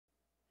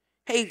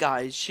Hey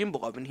guys,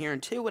 Jimboevan here,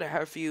 and today what I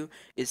have for you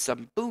is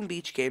some Boom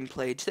Beach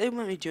gameplay. Today what I'm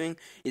going to be doing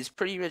is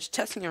pretty much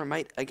testing our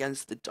might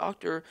against the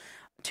Dr.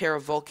 Terra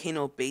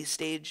Volcano base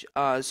stage.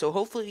 So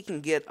hopefully we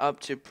can get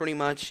up to pretty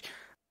much,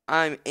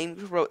 I'm aiming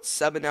for about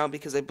 7 now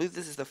because I believe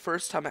this is the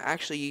first time I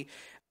actually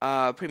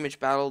pretty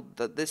much battled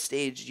this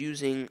stage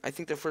using, I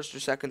think the first or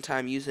second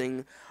time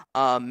using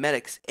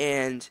medics,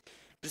 and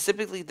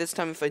specifically this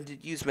time if I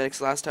did use medics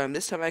last time,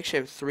 this time I actually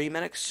have 3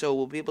 medics, so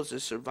we'll be able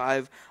to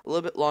survive a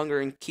little bit longer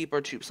and keep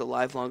our troops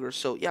alive longer.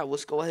 So yeah,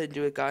 let's go ahead and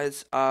do it,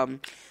 guys.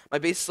 My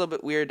base is a little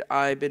bit weird.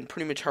 I've been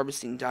pretty much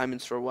harvesting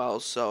diamonds for a while,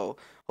 so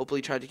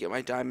hopefully try to get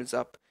my diamonds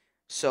up.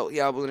 So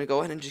yeah, we're gonna go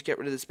ahead and just get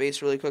rid of this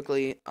base really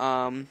quickly.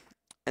 And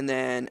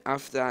then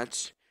after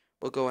that,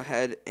 we'll go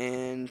ahead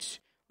and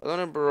I'm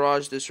gonna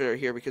barrage this right over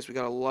here because we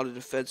got a lot of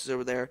defenses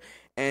over there.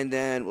 And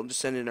then we'll just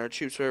send in our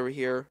troops right over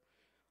here.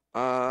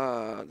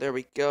 There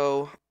we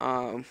go.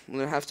 I'm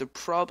gonna have to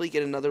probably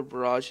get another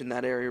barrage in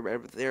that area right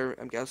over there,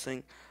 I'm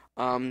guessing.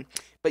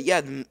 But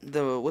yeah,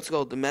 the what's it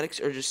called? The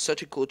medics are just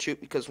such a cool troop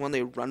because one,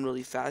 they run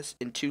really fast,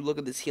 and two, look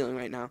at this healing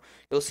right now.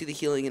 You'll see the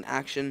healing in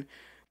action,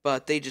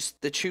 but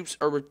the troops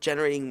are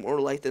regenerating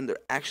more life than they're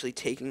actually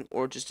taking,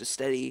 or just a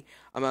steady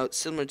amount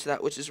similar to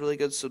that, which is really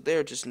good. So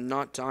they're just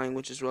not dying,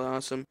 which is really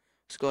awesome.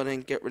 Let's go ahead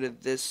and get rid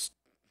of this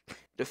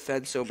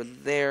defense over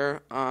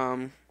there.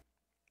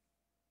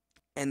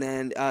 And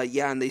then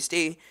yeah, and they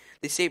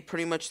stay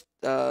pretty much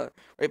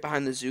right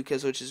behind the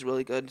Zookas, which is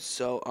really good.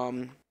 So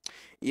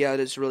yeah, it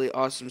is really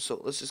awesome. So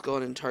let's just go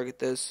ahead and target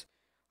this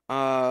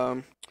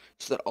so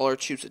that all our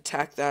troops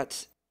attack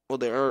that. Well,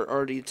 they are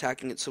already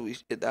attacking it, so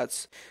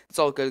that's it's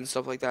all good and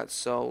stuff like that.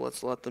 So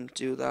let's let them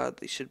do that.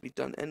 They should be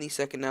done any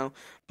second now.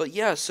 But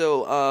yeah,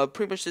 so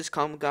pretty much this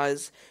combo,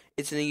 guys.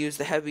 It's gonna use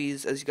the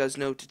heavies, as you guys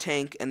know, to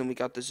tank, and then we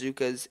got the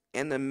Zookas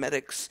and the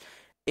medics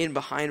in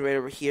behind right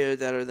over here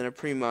that are gonna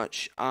pretty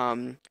much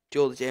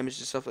do all the damage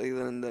and stuff like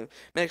that. And the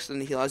medics are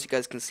gonna heal, as you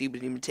guys can see,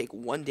 but didn't even take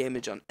 1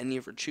 damage on any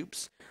of our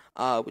troops,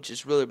 which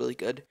is really really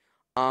good.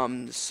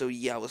 So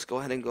yeah, let's go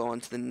ahead and go on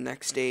to the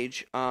next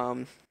stage.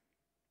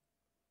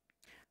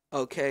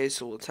 Okay,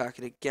 so we'll attack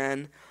it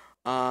again.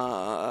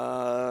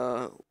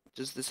 Uh,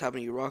 does this have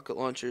any rocket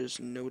launchers?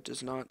 No, it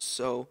does not.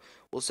 So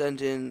we'll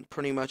send in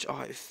pretty much. Oh,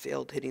 I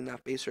failed hitting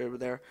that base right over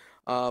there.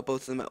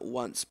 Both of them at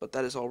once, but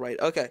that is all right.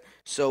 Okay,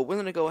 so we're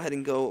gonna go ahead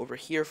and go over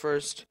here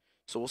first.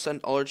 So we'll send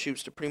all our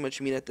troops to pretty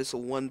much meet at this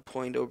one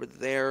point over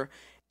there,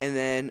 and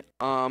then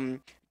at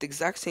the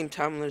exact same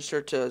time, I'm gonna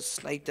start to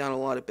snipe down a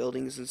lot of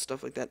buildings and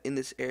stuff like that in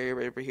this area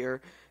right over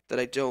here that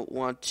I don't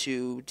want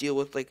to deal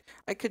with. Like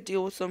I could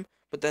deal with them,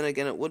 but then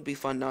again, it would be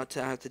fun not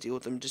to have to deal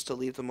with them, just to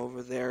leave them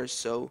over there.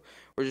 So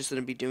we're just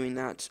going to be doing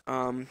that.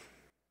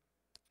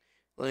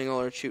 Letting all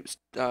our troops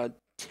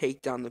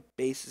take down the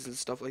bases and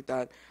stuff like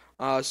that.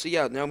 So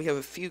yeah, now we have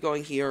a few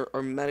going here.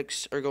 Our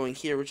medics are going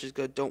here, which is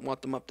good. Don't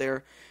want them up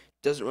there.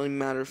 Doesn't really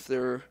matter if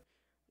they're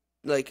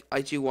like,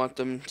 I do want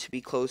them to be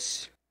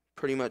close,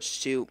 pretty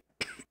much to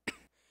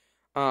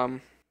um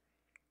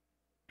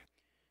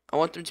I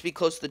want them to be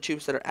close to the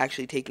troops that are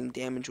actually taking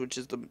damage, which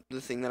is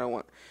the thing that I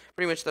want,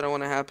 pretty much that I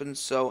want to happen.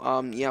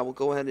 So yeah, we'll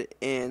go ahead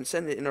and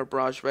send it in our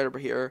barrage right over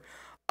here.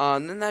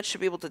 And then that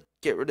should be able to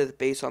get rid of the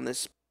base on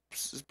this.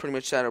 Is pretty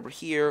much that over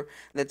here.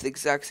 And at the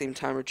exact same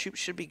time, our troops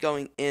should be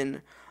going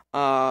in.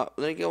 We're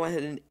gonna go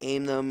ahead and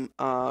aim them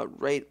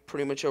right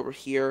pretty much over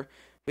here.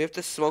 We have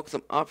to smoke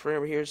them up right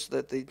over here so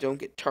that they don't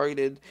get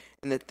targeted,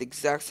 and at the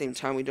exact same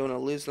time we don't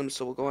want to lose them.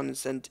 So we'll go ahead and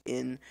send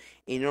in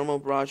a normal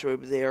barrage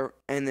over there,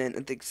 and then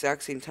at the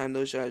exact same time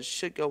those guys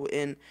should go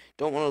in.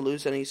 Don't want to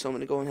lose any, so I'm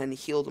going to go ahead and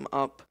heal them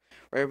up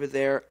right over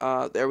there.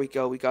 There we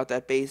go. We got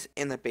that base,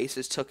 and that base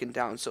is taken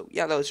down. So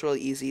yeah, that was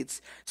really easy.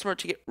 It's smart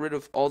to get rid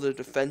of all the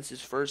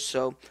defenses first,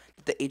 so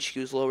the HQ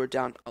is lowered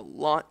down a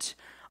lot.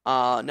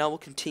 Now we'll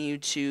continue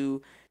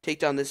to take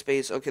down this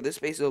base. Okay, this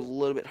base is a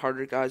little bit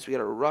harder, guys. We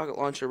got a rocket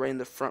launcher right in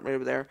the front right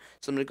over there,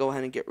 so I'm going to go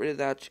ahead and get rid of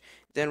that.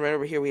 Then right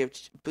over here we have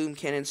boom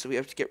cannon, so we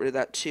have to get rid of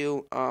that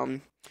too.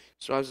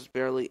 So that's just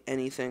barely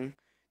anything.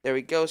 There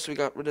we go. So we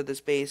got rid of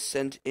this base,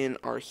 sent in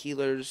our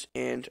healers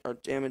and our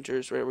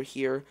damagers right over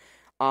here.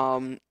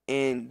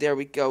 And there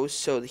we go.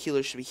 So the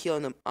healers should be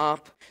healing them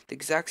up. At the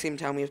exact same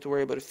time, we have to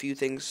worry about a few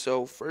things.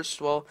 So first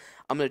of all,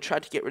 I'm going to try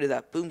to get rid of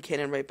that boom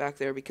cannon right back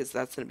there because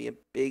that's going to be a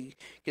big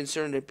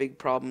concern and a big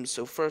problem.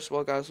 So first of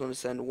all, guys, I'm going to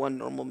send one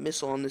normal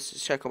missile on this to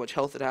check how much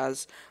health it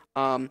has.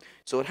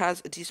 So it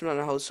has a decent amount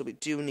of health, so we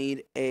do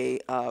need a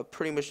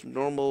pretty much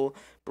normal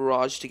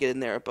barrage to get in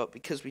there. But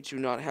because we do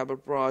not have a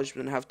barrage,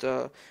 we're gonna have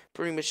to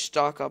pretty much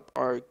stock up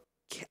our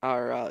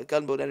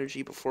gunboat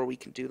energy before we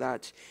can do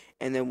that,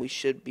 and then we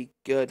should be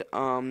good.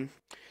 So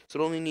it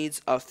only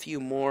needs a few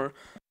more,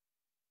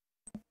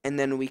 and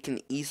then we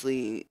can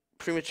easily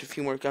pretty much a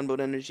few more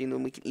gunboat energy, and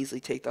then we can easily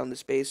take down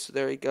this base. So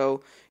there we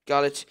go,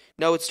 got it.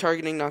 No, it's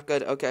targeting, not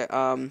good. Okay,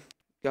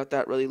 got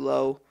that really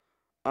low.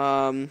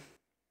 Go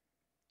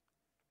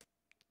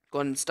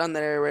ahead and stun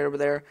that area right over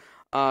there,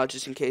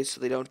 just in case so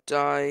they don't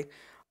die.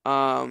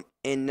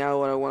 And now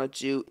what I want to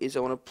do is I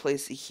want to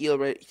place the heal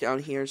right down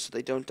here so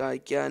they don't die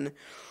again.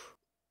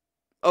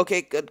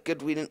 Okay, good,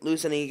 good. We didn't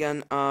lose any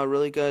again.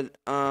 Really good.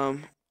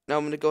 Now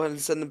I'm gonna go ahead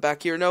and send them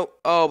back here. No,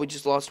 oh, we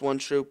just lost one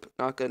troop.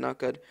 Not good, not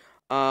good.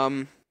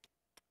 Um,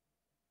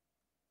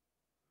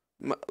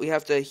 we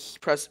have to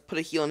put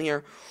a heal in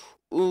here.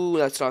 Ooh,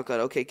 that's not good.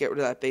 Okay, get rid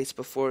of that base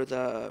before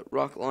the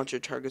rocket launcher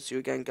targets you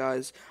again,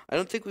 guys. I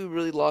don't think we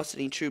really lost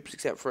any troops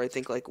except for I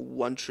think like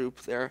one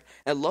troop there.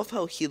 I love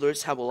how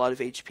healers have a lot of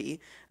HP.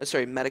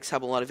 Sorry, medics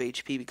have a lot of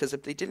HP because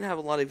if they didn't have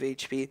a lot of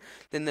HP,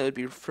 then that would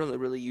be really,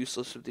 really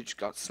useless if they just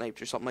got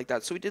sniped or something like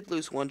that. So we did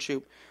lose one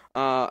troop.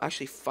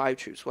 Actually five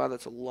troops. Wow,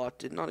 that's a lot.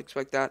 Did not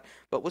expect that.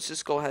 But let's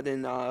just go ahead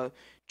and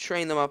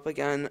train them up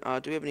again.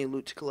 Do we have any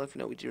loot to collect?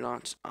 No, we do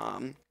not.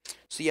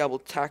 So yeah, we'll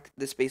attack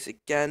this base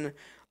again.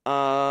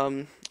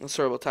 Sorry,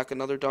 we'll attack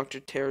another Dr.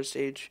 Terror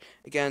stage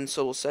again.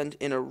 So we'll send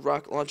in a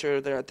rocket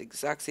launcher there at the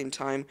exact same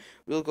time.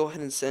 We'll go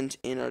ahead and send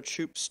in our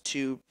troops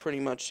to pretty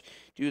much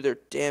do their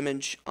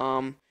damage.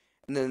 And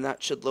then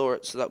that should lower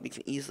it so that we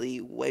can easily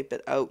wipe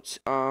it out.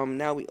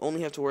 Now we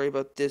only have to worry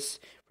about this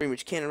pretty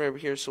much cannon right over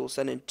here. So we'll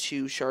send in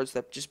two shards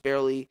that just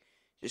barely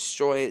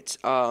destroy it.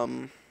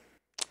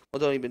 Well,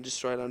 don't even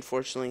destroy it,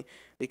 unfortunately,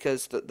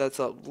 because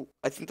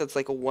I think that's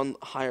like a one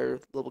higher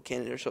level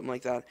cannon or something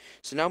like that.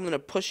 So now I'm gonna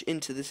push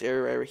into this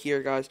area right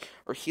here, guys.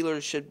 Our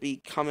healers should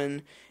be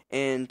coming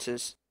and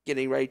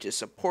getting ready to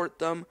support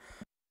them.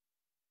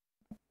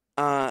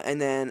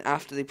 And then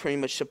after they pretty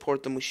much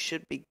support them, we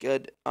should be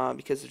good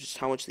because of just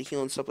how much they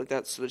heal and stuff like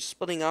that. So they're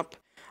splitting up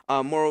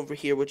more over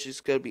here, which is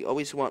good. We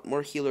always want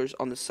more healers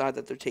on the side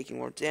that they're taking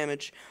more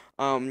damage.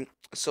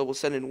 So we'll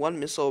send in one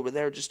missile over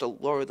there just to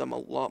lower them a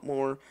lot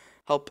more,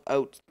 help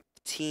out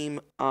the team,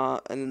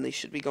 and then they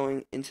should be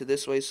going into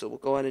this way. So we'll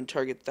go ahead and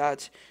target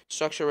that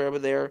structure right over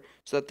there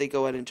so that they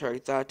go ahead and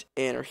target that.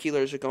 And our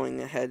healers are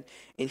going ahead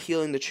and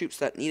healing the troops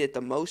that need it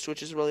the most,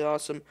 which is really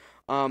awesome.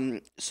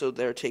 So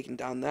they're taking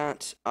down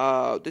that.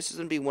 This is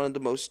going to be one of the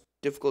most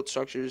difficult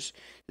structures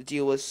to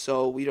deal with,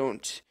 so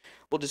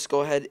we'll just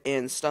go ahead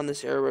and stun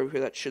this area right over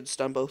here. That should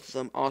stun both of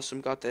them.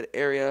 Awesome, got that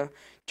area.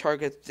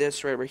 Target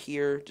this right over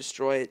here,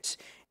 destroy it,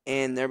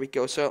 and there we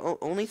go. So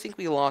I only think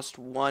we lost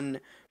one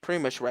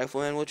pretty much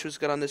rifleman, which was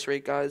good on this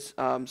raid, guys.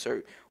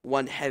 Sorry,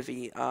 one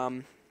heavy.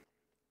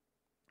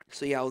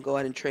 So yeah, we'll go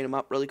ahead and train him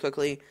up really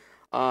quickly.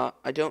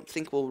 I don't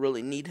think we'll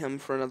really need him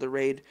for another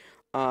raid.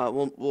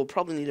 We'll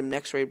probably need him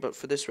next raid, but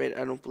for this raid,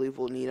 I don't believe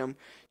we'll need him.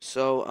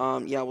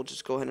 So yeah, we'll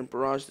just go ahead and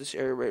barrage this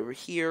area right over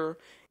here,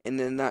 and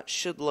then that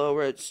should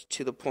lower it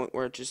to the point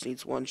where it just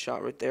needs one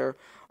shot right there.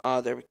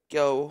 There we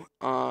go.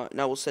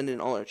 Now we'll send in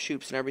all our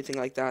troops and everything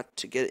like that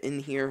to get in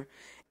here.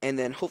 And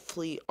then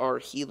hopefully our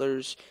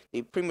healers,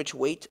 they pretty much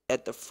wait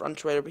at the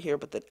front right over here,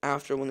 but then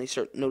after, when they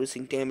start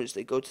noticing damage,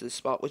 they go to the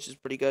spot, which is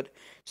pretty good.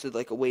 So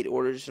like await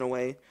orders in a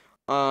way.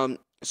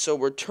 So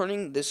we're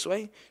turning this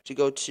way to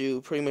go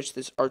to pretty much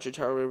this archer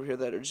tower over here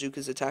that our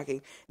Zooka's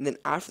attacking. And then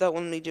after that,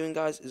 what I'm going to be doing,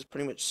 guys, is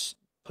pretty much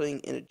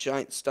putting in a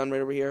giant stun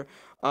right over here.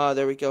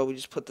 There we go. We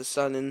just put the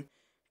stun in.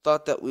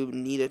 Thought that we would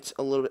need it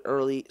a little bit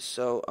early,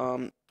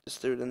 so just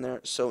threw it in there.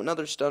 So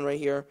another stun right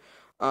here.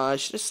 I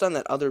should have stunned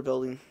that other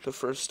building, the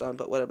first stun,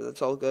 but whatever,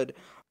 that's all good.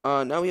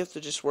 Now we have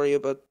to just worry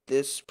about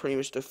this pretty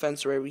much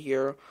defense right over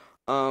here.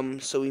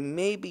 So we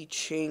may be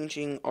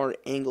changing our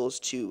angles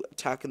to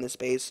attack in this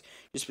base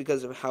just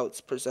because of how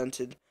it's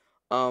presented.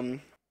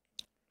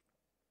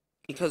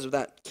 Because of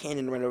that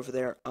cannon right over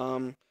there.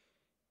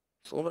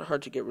 It's a little bit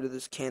hard to get rid of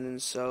this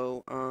cannon,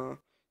 so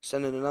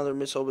send in another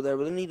missile over there.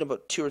 We're gonna need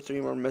about 2 or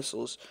 3 more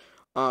missiles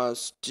to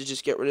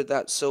just get rid of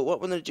that. So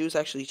what we're gonna do is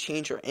actually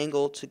change our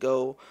angle to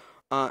go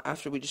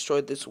after we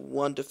destroyed this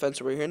one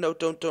defense over here. No,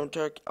 don't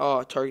target. Oh,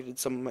 I targeted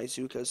some of my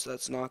Zookas, so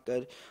that's not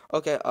good.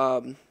 Okay,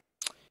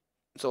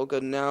 it's all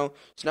good now.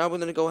 So now we're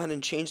going to go ahead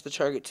and change the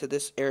target to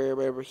this area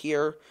right over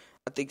here.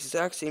 At the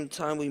exact same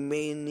time, we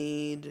may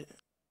need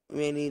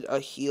a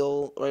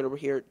heal right over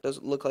here. It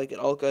doesn't look like it.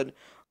 All good.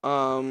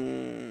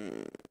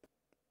 Go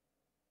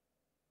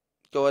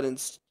ahead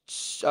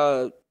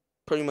and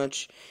pretty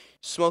much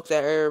smoke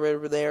that area right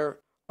over there.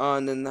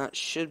 And then that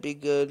should be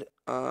good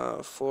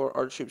for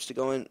our troops to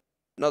go in.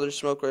 Another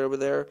smoke right over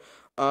there.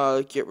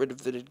 Get rid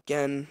of it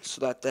again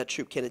so that that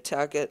troop can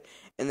attack it.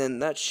 And then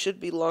that should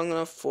be long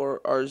enough for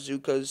our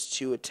Zookas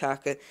to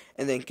attack it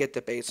and then get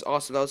the base.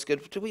 Awesome, that was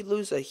good. Did we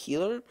lose a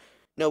healer?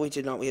 No, we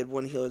did not. We had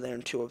one healer there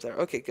and 2 over there.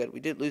 Okay, good. We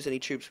didn't lose any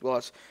troops. We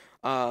lost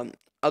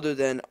other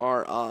than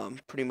our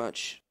pretty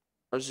much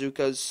our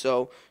Zookas.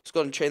 So let's go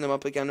ahead and train them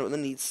up again. We're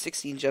gonna need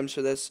 16 gems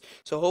for this.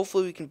 So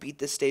hopefully we can beat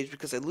this stage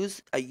because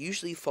I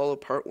usually fall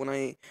apart when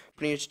I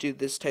pretty much do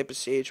this type of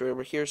stage right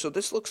over here. So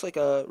this looks like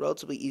a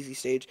relatively easy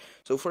stage.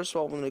 So first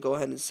of all, I'm gonna go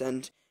ahead and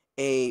send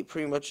a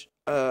pretty much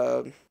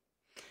a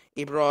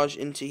barrage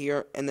into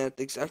here, and then at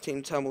the exact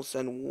same time we'll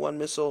send one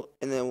missile,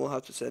 and then we'll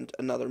have to send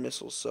another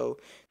missile. So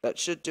that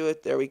should do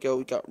it. There we go.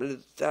 We got rid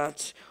of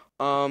that.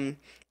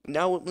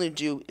 Now what we're going to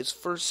do is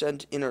first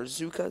send in our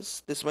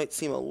Zookas. This might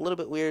seem a little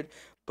bit weird,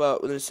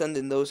 but we're going to send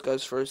in those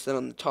guys first. Then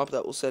on the top of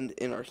that, we'll send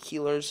in our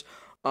healers.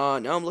 Now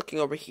I'm looking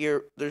over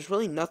here. There's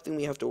really nothing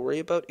we have to worry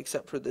about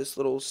except for this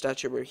little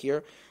statue over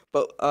here.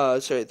 But,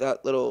 sorry,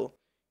 that little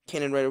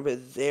cannon right over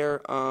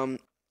there.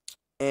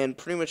 And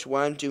pretty much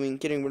why I'm doing,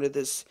 getting rid of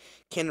this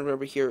cannon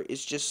over here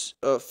is just,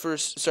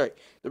 first, sorry,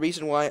 the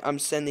reason why I'm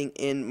sending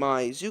in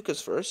my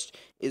Zookas first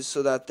is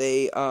so that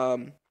they,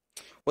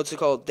 what's it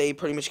called, they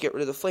pretty much get rid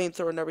of the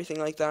flamethrower and everything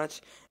like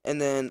that, and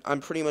then I'm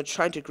pretty much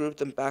trying to group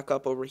them back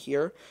up over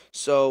here,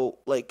 so,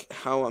 like,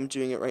 how I'm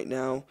doing it right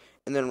now,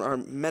 and then our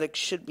medics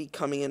should be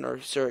coming in,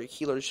 or, sorry,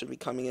 healers should be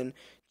coming in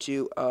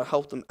to,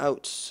 help them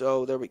out,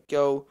 so there we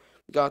go.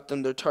 We got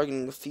them. They're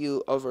targeting a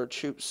few of our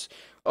troops.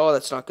 Oh,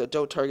 that's not good.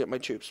 Don't target my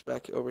troops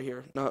back over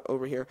here. Not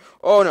over here.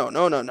 Oh, no,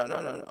 no, no, no,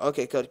 no, no, no.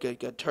 Okay, good, good,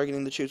 good.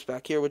 Targeting the troops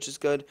back here, which is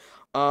good.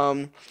 Now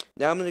I'm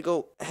going to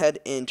go ahead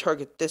and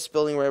target this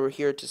building right over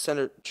here to send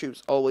our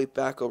troops all the way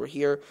back over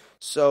here.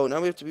 So now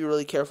we have to be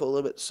really careful a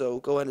little bit. So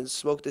go ahead and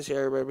smoke this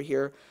area right over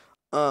here.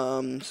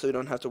 So we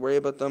don't have to worry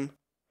about them.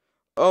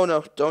 Oh,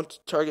 no, don't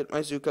target my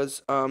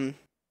Zookas.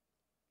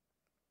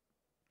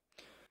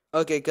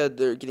 Okay, good.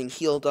 They're getting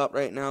healed up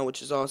right now,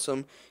 which is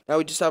awesome. Now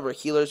we just have our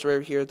healers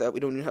right here that we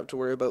don't even have to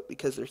worry about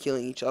because they're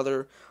healing each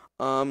other.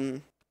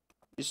 Um,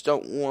 just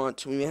don't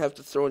want. We may have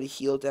to throw in a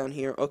heal down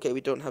here. Okay,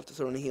 we don't have to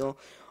throw in a heal.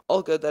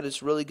 All good. That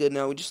is really good.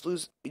 Now we just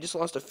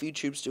lost a few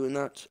troops doing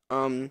that.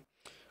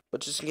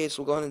 But just in case,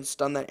 we'll go ahead and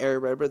stun that area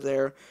right over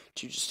there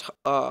to just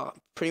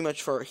pretty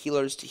much for our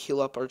healers to heal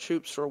up our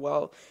troops for a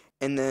while.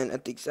 And then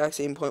at the exact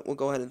same point, we'll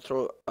go ahead and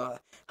throw a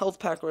health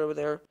pack right over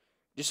there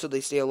just so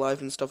they stay alive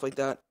and stuff like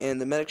that.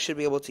 And the medics should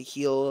be able to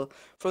heal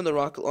from the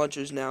rocket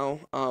launchers now,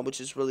 which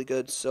is really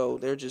good. So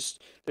they're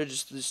just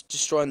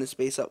destroying the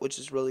space up, which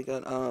is really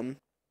good.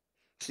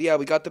 So yeah,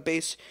 we got the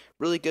base.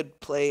 Really good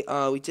play.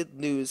 We did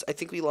lose. I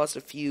think we lost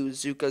a few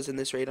Zookas in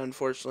this raid,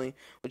 unfortunately,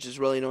 which is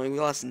really annoying. We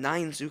lost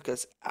 9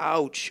 Zookas.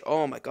 Ouch.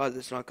 Oh my god,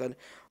 that's not good.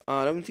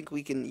 I don't think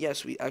we can.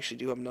 Yes, we actually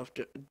do have enough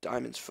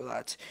diamonds for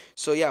that.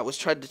 So yeah, let's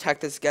try to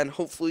attack this again.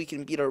 Hopefully, we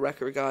can beat our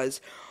record, guys.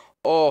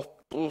 Oh,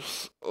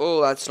 oof.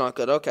 Oh, that's not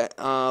good. Okay.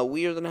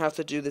 We are gonna have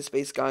to do this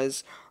base,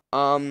 guys.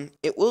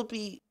 It will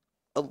be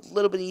a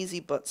little bit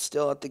easy, but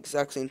still at the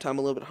exact same time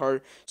a little bit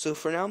hard. So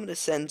for now, I'm gonna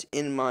send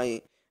in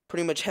my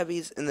pretty much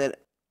heavies, and then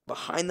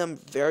behind them,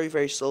 very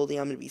very slowly,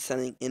 I'm gonna be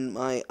sending in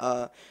my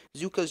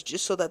Zookas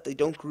just so that they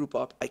don't group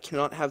up. I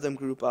cannot have them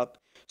group up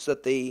so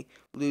that they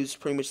lose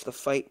pretty much the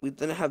fight. We're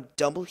gonna have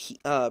double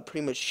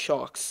pretty much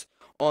shocks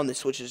on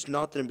this, which is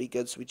not gonna be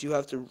good. So we do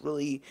have to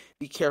really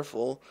be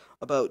careful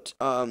about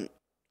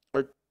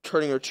or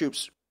turning our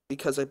troops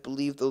because I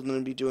believe they're going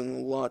to be doing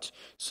a lot.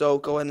 So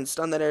go ahead and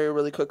stun that area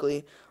really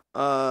quickly.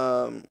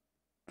 Um,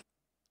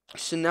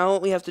 so now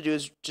what we have to do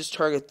is just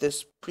target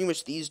this, pretty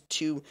much these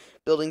two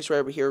buildings right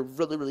over here,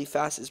 really really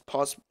fast as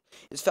fast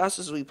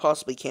as we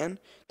possibly can.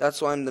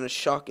 That's why I'm going to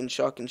shock and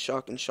shock and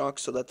shock and shock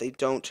so that they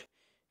don't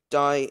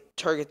die.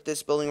 Target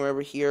this building right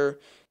over here.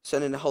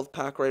 Send in a health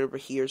pack right over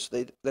here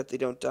so that they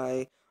don't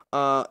die.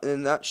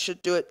 And that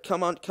should do it.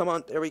 Come on, come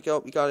on. There we go.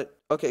 We got it.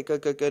 Okay,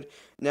 good, good, good.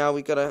 Now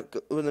we're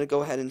gonna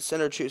go ahead and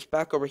send our troops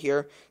back over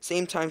here.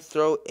 Same time,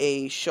 throw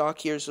a shock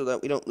here so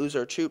that we don't lose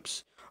our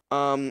troops.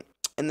 And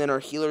then our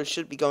healers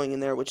should be going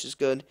in there, which is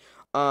good.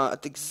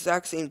 At the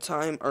exact same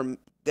time,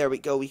 there we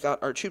go. We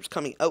got our troops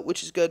coming out,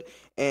 which is good.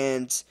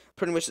 And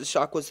pretty much the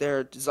shock was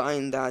there,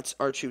 designed that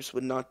our troops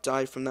would not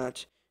die from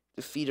that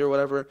defeat or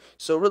whatever.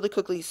 So really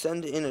quickly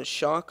send in a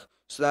shock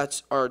so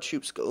that our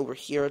troops go over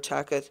here,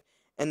 attack it.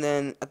 And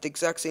then at the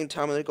exact same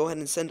time, I'm going to go ahead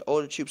and send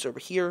all the troops over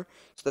here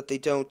so that they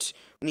don't,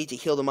 we need to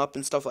heal them up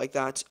and stuff like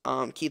that,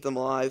 keep them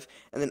alive.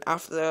 And then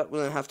after that, we're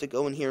going to have to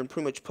go in here and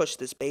pretty much push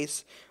this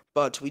base.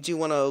 But we do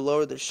want to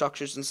lower the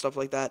structures and stuff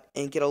like that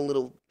and get a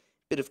little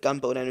bit of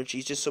gunboat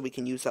energy just so we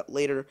can use that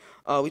later.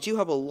 We do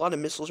have a lot of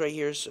missiles right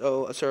here,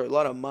 so sorry, a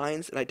lot of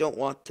mines, and I don't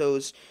want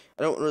those.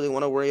 I don't really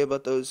want to worry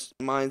about those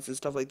mines and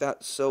stuff like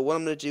that. So what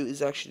I'm going to do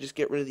is actually just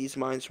get rid of these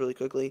mines really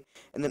quickly.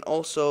 And then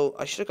also,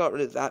 I should have got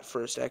rid of that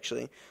first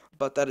actually,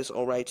 but that is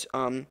alright.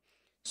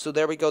 So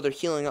there we go, they're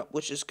healing up,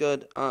 which is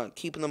good,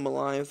 keeping them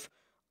alive.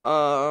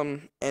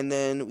 And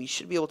then we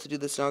should be able to do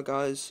this now,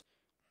 guys.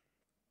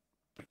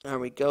 There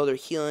we go, they're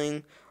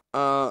healing.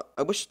 I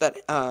wish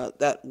that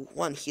that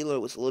one healer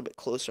was a little bit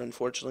closer,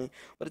 unfortunately,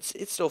 but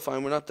it's still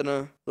fine. We're not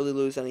gonna really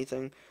lose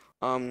anything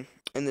in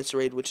this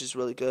raid, which is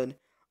really good.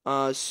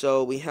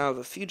 So we have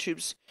a few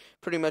troops,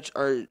 pretty much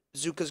our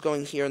Zooka's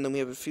going here, and then we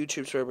have a few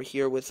troops right over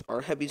here with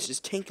our heavies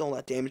just tanking all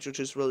that damage, which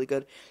is really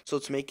good. So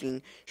it's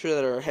making sure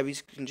that our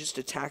heavies can just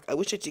attack. I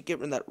wish I could get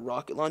rid of that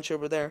rocket launch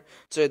over there,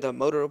 sorry, the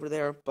motor over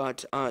there,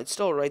 but it's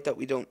still right that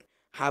we don't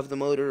have the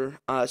motor,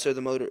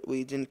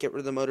 we didn't get rid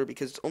of the motor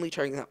because it's only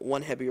targeting that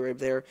one heavy right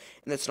there,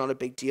 and that's not a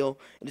big deal.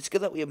 And it's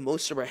good that we have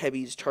most of our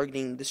heavies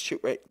targeting this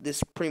troop, right,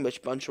 this pretty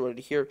much bunch right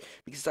here,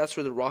 because that's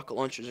where the rocket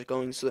launchers are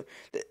going. So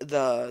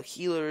the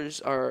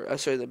healers are,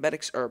 the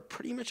medics are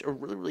pretty much a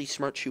really, really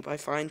smart troop, I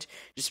find,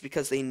 just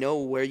because they know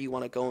where you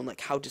want to go and,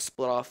 like, how to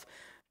split off,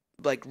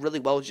 like, really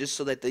well, just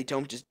so that they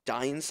don't just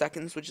die in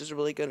seconds, which is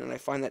really good, and I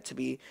find that to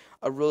be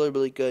a really,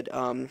 really good,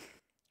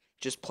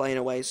 just play in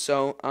a way.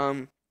 So,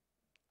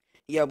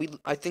 yeah,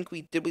 I think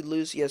we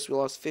lose? Yes, we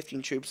lost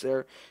 15 troops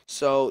there.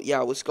 So, yeah,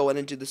 let's go ahead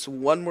and do this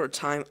one more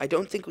time. I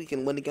don't think we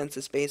can win against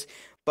this base,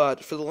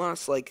 But for the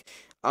last, like,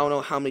 I don't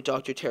know how many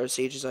Dr. Terra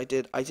stages I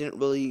did. I didn't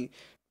really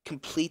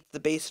complete the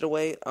base in a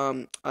way.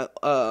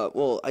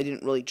 Well, I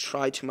didn't really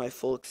try to my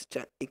full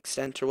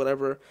extent or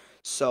whatever.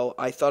 So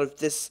I thought of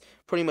this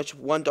pretty much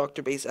one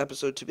Doctor Base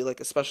episode to be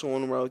like a special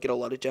one where I'll get a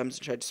lot of gems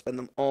and try to spend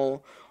them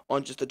all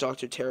on just the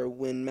Doctor Terra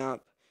win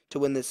map to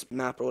win this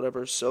map or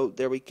whatever. So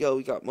there we go.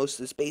 We got most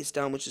of this base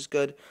down, which is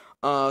good.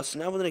 So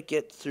now we're gonna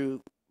get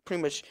through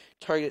pretty much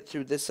target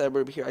through this side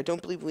over here. I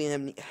don't believe we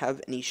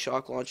have any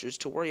shock launchers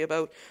to worry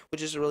about,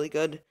 which is really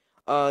good.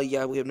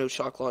 Yeah, we have no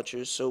shock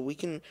launchers, so we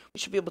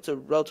should be able to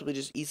relatively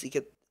just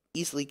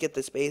easily get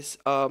this base.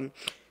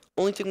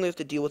 Only thing we have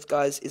to deal with,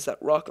 guys, is that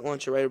rocket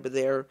launcher right over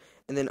there,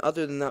 and then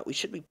other than that, we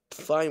should be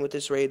fine with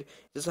this raid. It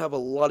does have a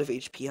lot of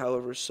HP,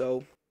 however,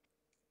 so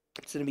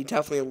it's going to be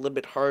definitely a little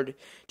bit hard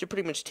to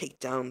pretty much take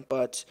down,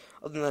 but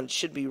other than that, it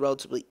should be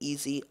relatively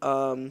easy.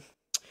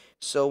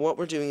 So what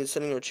we're doing is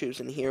sending our troops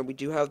in here. We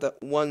do have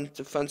that one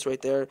defense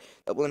right there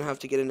that we're going to have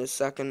to get in a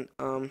second.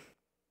 Let's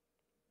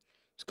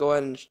go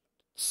ahead and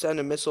send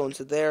a missile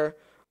into there.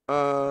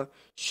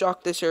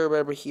 Shock this area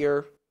right over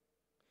here.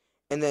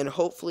 And then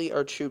hopefully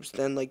our troops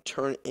then like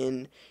turn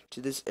in to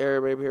this area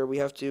right here. We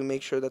have to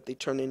make sure that they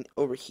turn in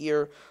over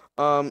here.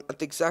 At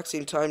the exact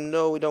same time,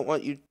 no, we don't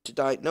want you to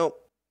die. No,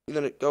 you're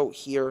gonna go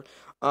here.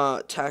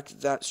 Attack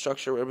that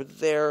structure right over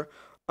there.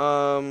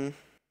 Let's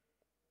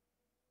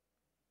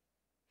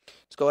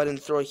go ahead and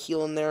throw a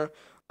heal in there.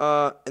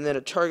 And then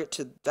a target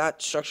to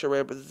that structure right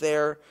over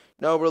there.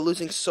 No, we're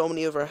losing so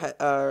many of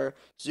our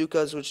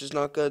Zookas, which is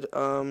not good.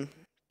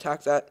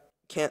 Attack that.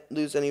 Can't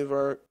lose any of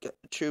our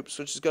troops,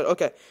 which is good.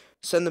 Okay,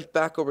 send them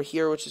back over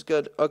here, which is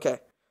good. Okay,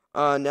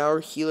 now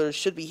our healers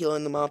should be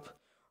healing them up.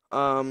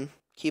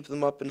 Keep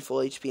them up in full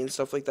HP and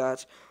stuff like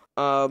that.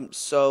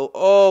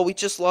 Oh, we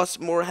just lost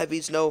more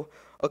heavies. No,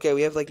 okay,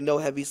 we have like no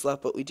heavies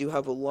left, but we do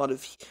have a lot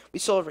of. We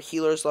still have our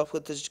healers left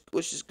with this,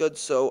 which is good.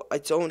 So I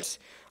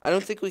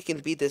don't think we can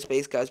beat this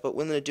base, guys. But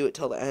we're gonna do it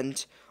till the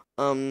end.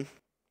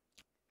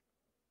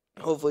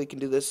 Hopefully we can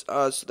do this.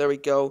 So there we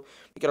go.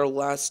 We got our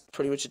last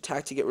pretty much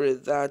attack to get rid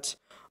of that.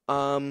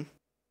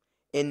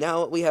 And now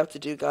what we have to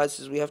do, guys,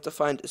 is we have to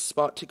find a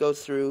spot to go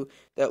through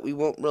that we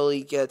won't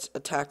really get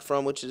attacked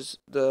from, which is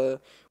the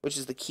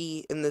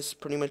key in this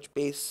pretty much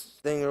base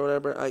thing or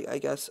whatever. I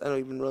guess I don't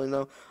even really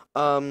know.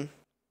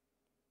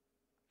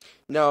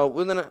 No,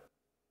 we're gonna.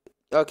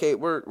 Okay,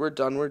 we're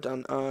done. We're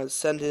done.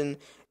 Send in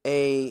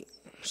a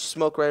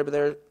smoke right over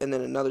there, and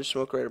then another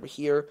smoke right over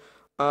here.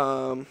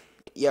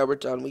 Yeah, we're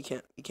done. We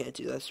can't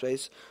do that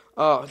space.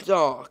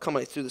 Oh, come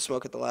on, I threw the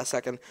smoke at the last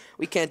second.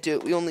 We can't do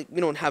it. We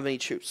don't have any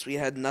troops. We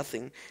had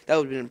nothing. That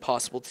would have been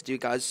impossible to do,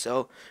 guys.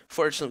 So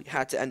fortunately, we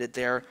had to end it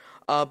there.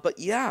 But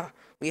yeah,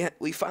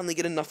 we finally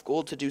get enough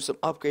gold to do some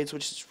upgrades,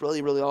 which is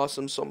really really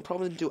awesome. So I'm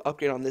probably gonna do an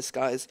upgrade on this,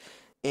 guys,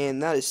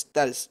 and that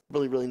is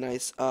really really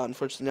nice.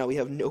 Unfortunately, now we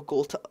have no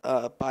gold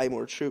to buy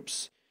more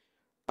troops.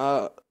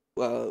 Well,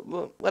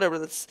 whatever.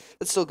 That's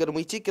still good, and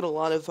we did get a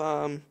lot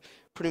of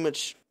pretty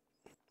much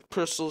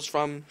crystals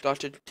from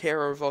Dr.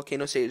 Terra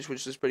Volcano Sage,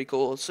 which is pretty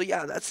cool. So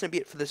yeah, that's gonna be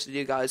it for this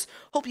video, guys.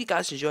 Hope you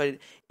guys enjoyed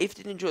it. If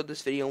you did enjoy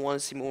this video and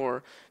want to see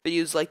more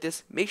videos like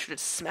this, make sure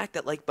to smack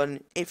that like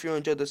button. If you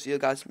enjoyed this video,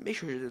 guys, make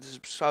sure to hit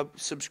the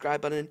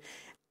subscribe button.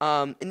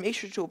 And make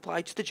sure to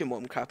apply to the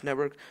Jimboevancraft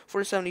network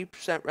for a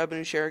 70%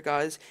 revenue share,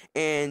 guys.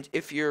 And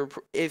if you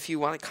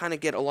want to kind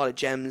of get a lot of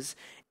gems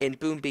in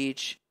Boom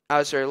Beach,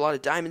 sorry, a lot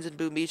of diamonds in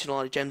Boom Beach and a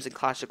lot of gems in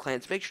Clash of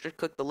Clans, make sure to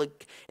click the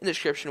link in the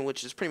description,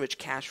 which is pretty much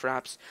cash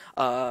wraps.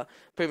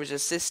 Pretty much a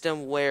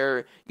system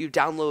where you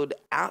download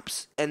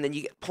apps and then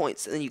you get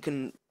points, and then you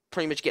can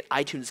pretty much get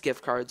iTunes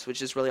gift cards,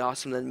 which is really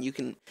awesome. Then you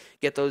can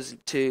get those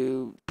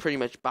to pretty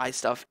much buy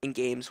stuff in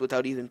games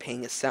without even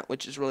paying a cent,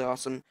 which is really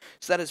awesome.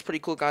 So that is pretty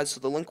cool, guys. So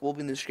the link will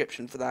be in the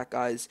description for that,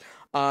 guys.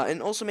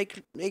 And also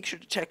make sure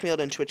to check me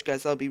out on Twitch,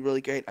 guys. That'll be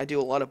really great. I do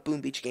a lot of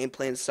Boom Beach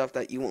gameplay and stuff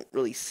that you won't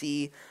really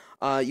see.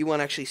 You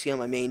won't actually see on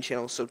my main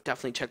channel, so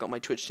definitely check out my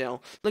Twitch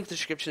channel. Link in the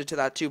description to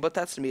that too. But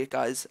that's to me,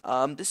 guys.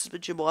 This has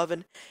been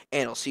Jimboevan,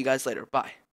 and I'll see you guys later. Bye.